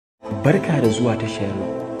Barka da zuwa tashar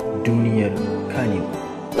duniyar Kanewa.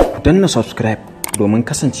 Ku danna subscribe domin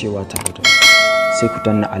kasancewa tare da mu. Sai ku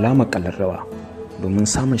danna alamar ƙararrawa domin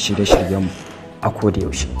samun shirye-shiryenmu a koda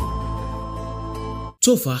yaushe.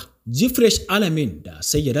 Tofa, Jifresh Alamin da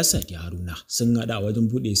Sayyada Sadiya Haruna sun haɗa wajen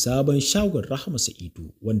buɗe sabon shagon Rahma Saidu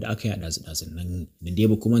wanda aka yi a ɗazu-ɗazun nan. Da dai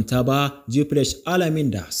ba ku manta ba, Jifresh Alamin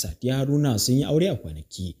da Sadiya Haruna sun yi aure a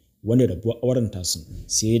kwanaki. Wanda rabuwar auren tasu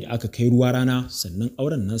sai da aka kai ruwa rana sannan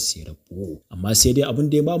auren nan sai rabu. Amma sai dai abin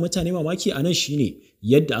da ya ba mutane mamaki a nan shine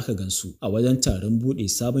yadda aka gansu a wajen taron buɗe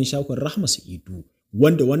sabon shagon Rahma Saidu,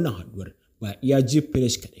 wanda wannan haɗuwar ba iya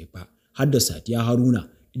Jifresh kaɗai ba har da Sadiya Haruna.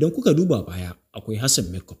 Idan kuka duba baya akwai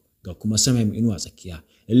Hassan Makeup ga kuma Samam Inuwa tsakiya.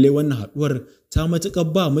 Lalle wannan haɗuwar ta matuƙar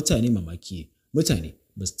ba mutane mamaki. Mutane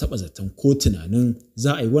ba su taɓa zaton ko tunanin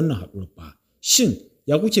za a yi wannan haɗuwar ba. Shin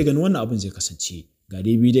ya kuke ganin wannan abin zai kasance? Ga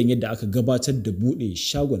dai bidiyon yadda aka gabatar da buɗe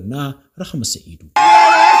shagon na Rahma Saidu.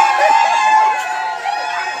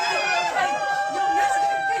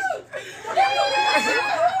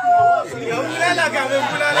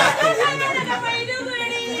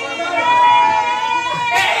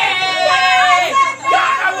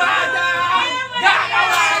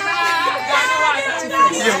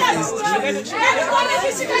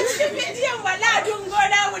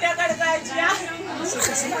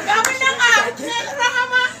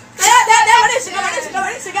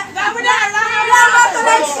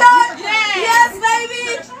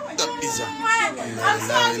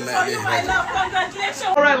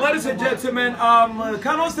 Alright, ladies and gentlemen,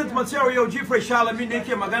 Kano State material Jifresh Alamin ne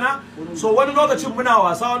ke magana. So wani lokacin muna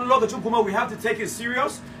wasa, wani lokacin kuma we have to take it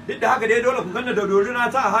serious. Duk da haka dai dole ku ganna da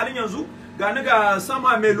dorina ta a halin yanzu. Ga ni ga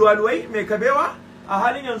sama mai luwalwai, mai kabewa a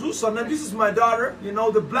halin yanzu. Sannan this is my daughter, you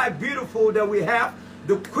know, the black beautiful that we have,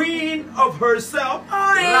 the queen of herself,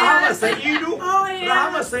 Rahma Saidu.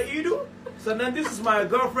 Rahma Saidu. Sannan this is my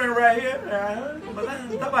girlfriend right here.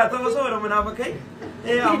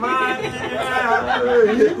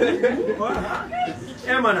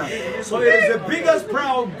 So it is the biggest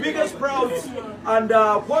proud, and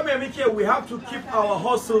we have to keep our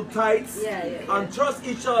hustle tight and trust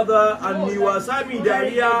each other. And we was having the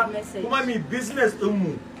idea, business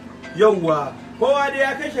yawa. Kowa da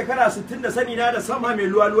ya kai shekara 60 da sani na da sama mai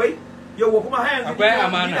luwalwai. Yawa kuma har yanzu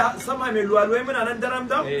ina sama mai luwalwai muna nan daram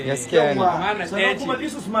dam. Gaskiya ne. Sannan kuma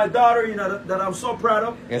this is my daughter, you know, that I'm so proud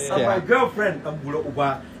of. And my girlfriend Ambula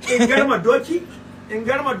Uba. In garma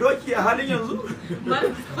doki a halin yanzu.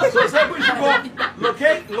 So sai kun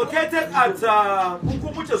shigo located at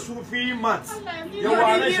Kunkubucha Sufi Mat.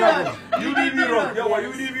 Yawa na shagon. UDB Road. Yawa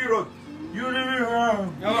UDB Road.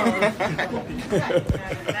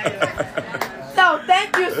 So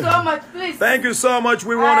thank you so much, please. Thank you so much.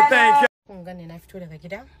 We want to thank you. Kun gane na fito daga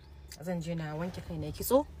gida, zan je na wanke kai na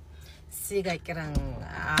kitso, sai ga kiran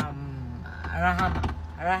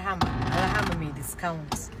Rahama mai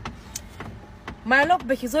discount. My love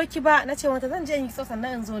baki zo ki ba, nace mata zan je in kitso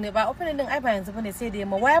sannan in zo ne ba. Opening din ai ba yanzu bane sai da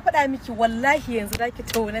yamma. Waya faɗa miki wallahi yanzu zaki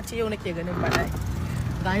tawo nace yau nake ganin bala'i.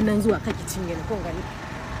 Ga nan zuwa kake cinye ni kun gani.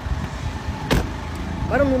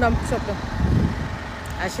 Bari mu na muku shop din.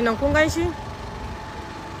 Gashi nan kun ganshi?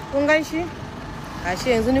 Kun ganshi? Gashi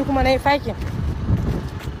yanzu ni kuma nayi fakin.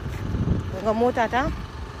 Kun ga mota ta?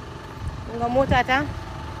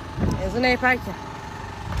 Yanzu nayi fakin.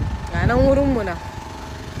 Ga nan wurin mu na.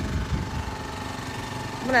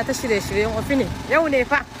 Muna ta shirye-shiryen ofi ne. Yau ne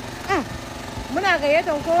fa. Muna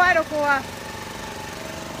gayyatan kowa da kowa.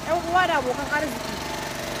 Yan uwa da abokan arziki.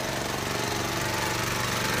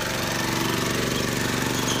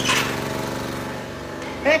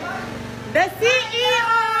 The CEO!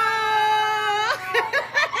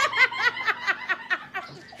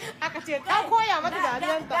 Aka ce ta koya mata da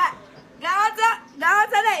adiyanta. Ga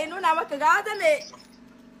wata ne in nuna maka, ga wata ne.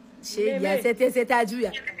 Shegiya sai ta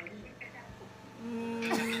juya.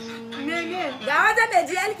 Ga wata ne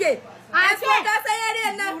GLK. A so ka san yare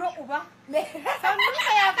nan. Ura uba. Sannan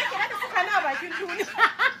ka ya kake haka suka na bakin duniya.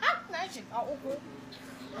 Na shiga uku.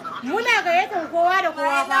 Muna gayyatar kowa da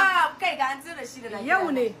kowa fa. Kai ga an tsira shi da yau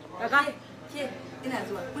ne. Daga ke ina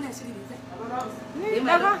zuwa. Kuna shiri ne sai? Ni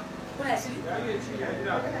daga. Kuna shiri?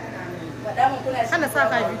 Faɗa mun kuna shiri. Ana sa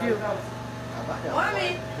ka bidiyo. Mami.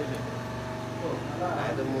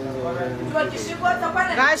 Zuwa ki shigo ta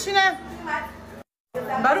kwana. Gashi nan.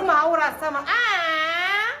 Bari mu haura sama.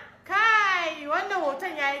 Kai wannan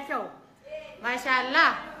hoton yayi kyau. Masha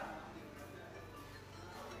Allah.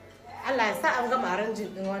 Allah ya sa an gama aranjin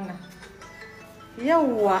din wannan.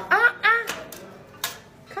 Yawwa,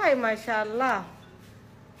 Kai masha Allah.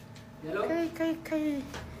 Kai.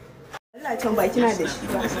 Ina can ba kina da shi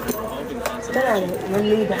ba. Tana da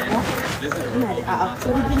wani da ha. Ina da a'a.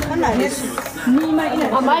 Kana da shi. Ni ma ina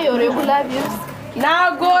da. Amma your regular views.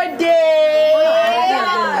 Na gode.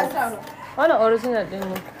 Wannan original din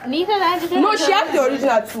ne. Ni ta na ji. No, she have the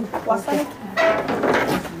original too. Wasa ne.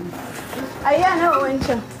 Ayya na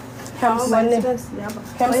wancan.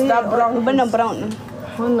 Hamster brown. Wannan brown din.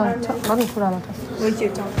 Wannan bari kura mata. Wace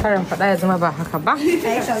ta? Karin faɗa ya zama ba haka ba.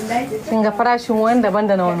 Kin ga farashin wani daban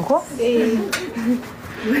da na wani ko?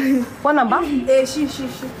 Wannan ba? Shi.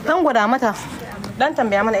 Dan gwada mata. Dan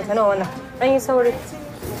tambaya mana ita nawa wannan. Dan yi sauri.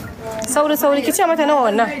 Sauri ki ce mata nawa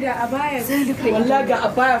wannan. Wallahi ga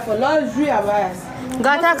abaya for luxury abaya.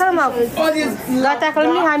 Ga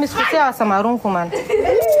takalmi Hamis ku tsaya samarun ku man. Ka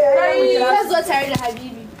zo tare da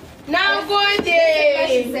Habibi. Na gode.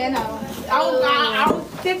 I'll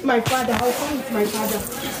take my father. I'll come with my father.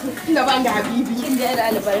 Inda ban da Habibi. Kin da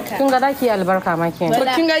albarka. Kin ga daki albarka ma kin. Ko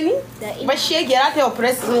kin gani? Ba shege ra ta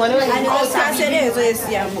press din wani ko ta sai ne yazo ya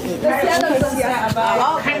siya mu.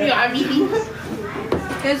 Kan yo Habibi.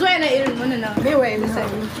 Yazo yana irin wannan nan. Me waye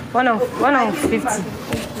misali? Wannan 50.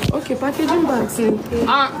 Okay, packaging bags.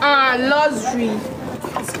 Luxury.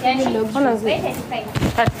 Wannan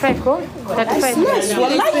 35 ko? 35.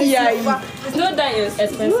 Wallahi yayi. It's not that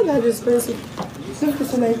expensive. Not that expensive.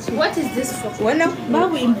 What is this for? Wannan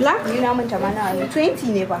babu in black? Ni na manta mana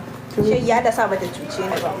 20 ne ba. Shi ya da sa bata cuce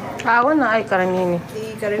ni ba. A wannan ai karami ne.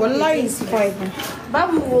 Wallahi is fine.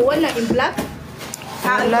 Babu wannan in black?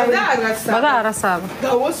 Ba za a rasa ba.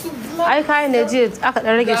 Ga wasu Ai kayan ne jiya aka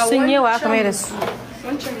dan rage sun yawa aka mai da su.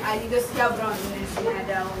 wancan ali gaskiya brown ne ya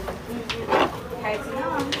dawo.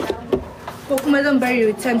 Ko kuma zan bari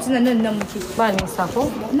return tuna nan muke. Ba nisa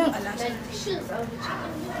ko? Nan alashi.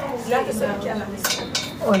 Za ka sauki alashi.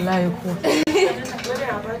 Wallahi ko.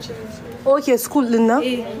 Okay, school din nan?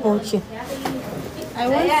 Okay. I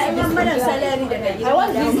want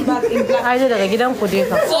this bag in black. Ai daga gidan ku dai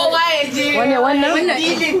ka. Kowa ya je. Wannan in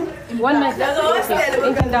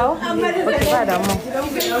kin dawo? Okay, ba da mu.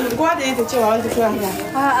 Kowa da yake cewa wanda kowa ya.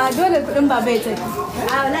 A'a dole kudin baba ya tafi.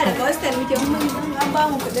 A na daga hostel muke an ba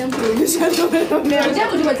mu kudin provision. Me je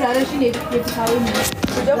ku duba taron shine ya fi kawo mu.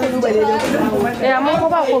 Ku je ku duba daidai. Amma ko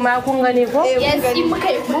ba ko ma kun gani ko? Yes, in muka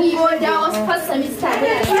yi mun goda wasu first semester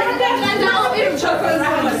ne. Na irin chocolate.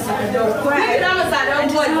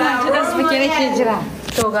 Da su fike nake jira.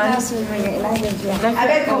 To ga ni sun yi ila gajiya.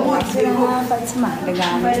 Fatima daga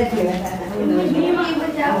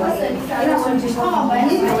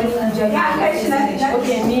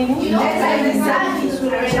Okay, ni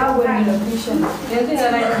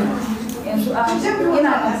yanzu a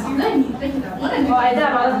ina ai da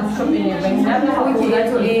ba su shoppe ne ban da ko ke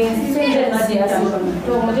sai da na je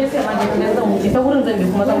to mu je sai ma da zan wuce ta wurin zan bi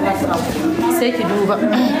kuma zan ba su abu sai ki duba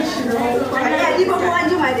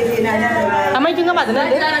amma kin gama da nan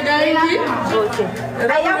da ranki okay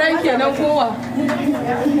ranki nan kowa